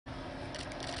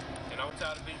want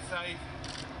y'all to be safe.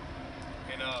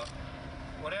 And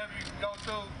whatever you go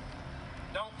through,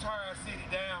 don't tear our city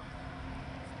down.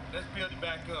 Let's build it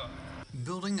back up.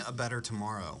 Building a better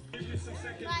tomorrow. Like,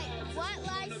 what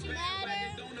lives matter?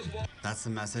 That's the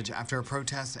message after a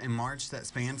protest in March that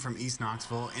spanned from East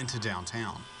Knoxville into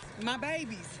downtown. My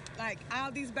babies, like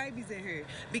all these babies in here,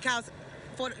 because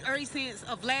for ever since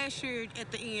of last year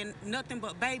at the end, nothing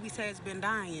but babies has been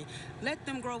dying. Let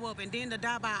them grow up, and then to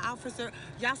die by an officer,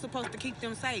 y'all supposed to keep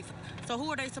them safe. So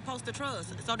who are they supposed to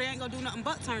trust? So they ain't gonna do nothing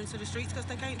but turn to the streets because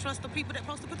they can't trust the people that's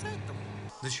supposed to protect them.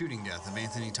 The shooting death of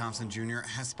Anthony Thompson Jr.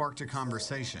 has sparked a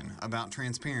conversation about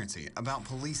transparency, about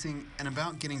policing, and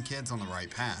about getting kids on the right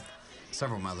path.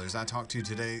 Several mothers I talked to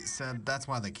today said that's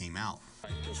why they came out.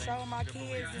 To show my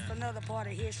kids it's another part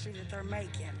of history that they're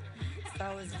making.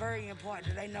 So it's very important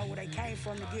that they know where they came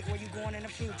from to get where you're going in the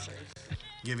future.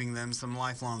 Giving them some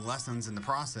lifelong lessons in the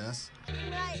process.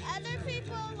 Like, other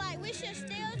people, like, we should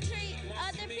still treat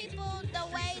other people the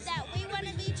way that we want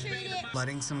to be treated.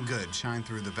 Letting some good shine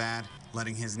through the bad,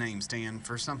 letting his name stand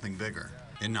for something bigger.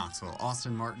 In Knoxville,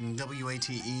 Austin Martin,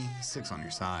 WATE, 6 on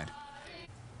your side.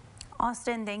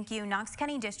 Austin, thank you. Knox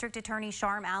County District Attorney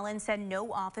Sharm Allen said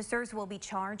no officers will be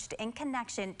charged in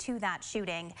connection to that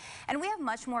shooting. And we have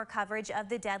much more coverage of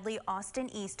the deadly Austin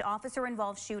East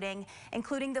officer-involved shooting,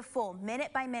 including the full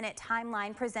minute-by-minute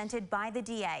timeline presented by the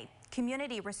DA,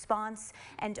 community response,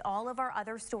 and all of our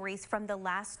other stories from the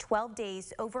last 12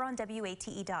 days over on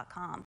WATE.com.